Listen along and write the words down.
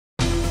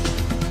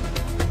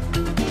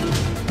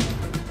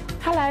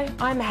Hello,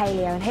 I'm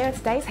Mahalia and here are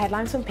today's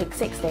headlines from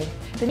Pinksixty.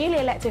 The newly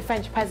elected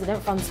French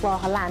President François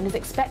Hollande is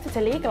expected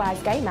to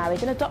legalise gay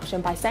marriage and adoption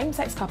by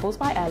same-sex couples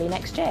by early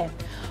next year.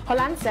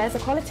 Hollande says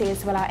equality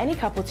is to allow any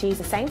couple to use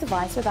the same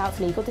device without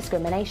legal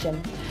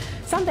discrimination.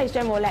 Sunday's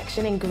general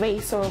election in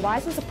Greece saw a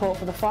rise in support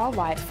for the far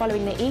right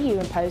following the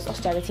EU-imposed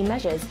austerity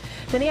measures.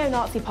 The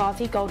neo-Nazi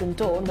party Golden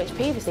Dawn, which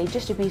previously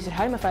distributed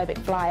homophobic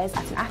flyers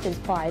at an Athens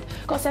Pride,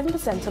 got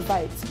 7% of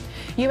votes.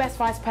 US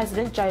Vice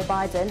President Joe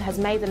Biden has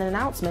made an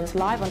announcement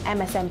live on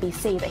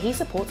MSNBC that he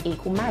supports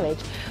equal marriage.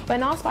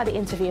 When asked by the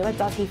interviewer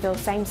does he feel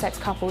same-sex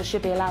couples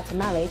should be allowed to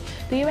marry,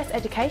 the US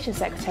Education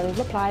Secretary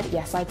replied,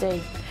 "Yes, I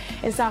do."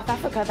 In South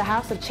Africa, the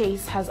House of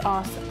Chiefs has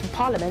asked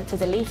Parliament to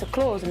delete a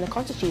clause in the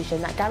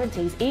constitution that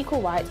guarantees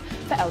equal rights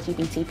for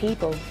LGBT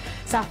people.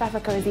 South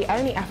Africa is the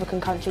only African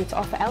country to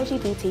offer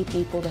LGBT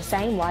people the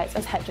same rights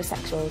as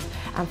heterosexuals.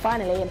 And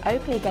finally, an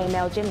openly gay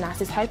male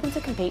gymnast is hoping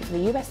to compete for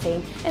the US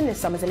team in this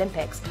summer's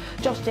Olympics.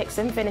 Josh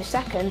Dixon finished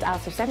second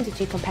out of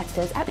 72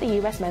 competitors at the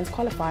US men's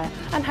qualifier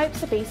and hopes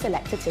to be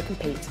selected to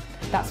compete.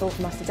 That's all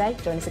from us today.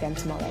 Join us again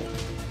tomorrow.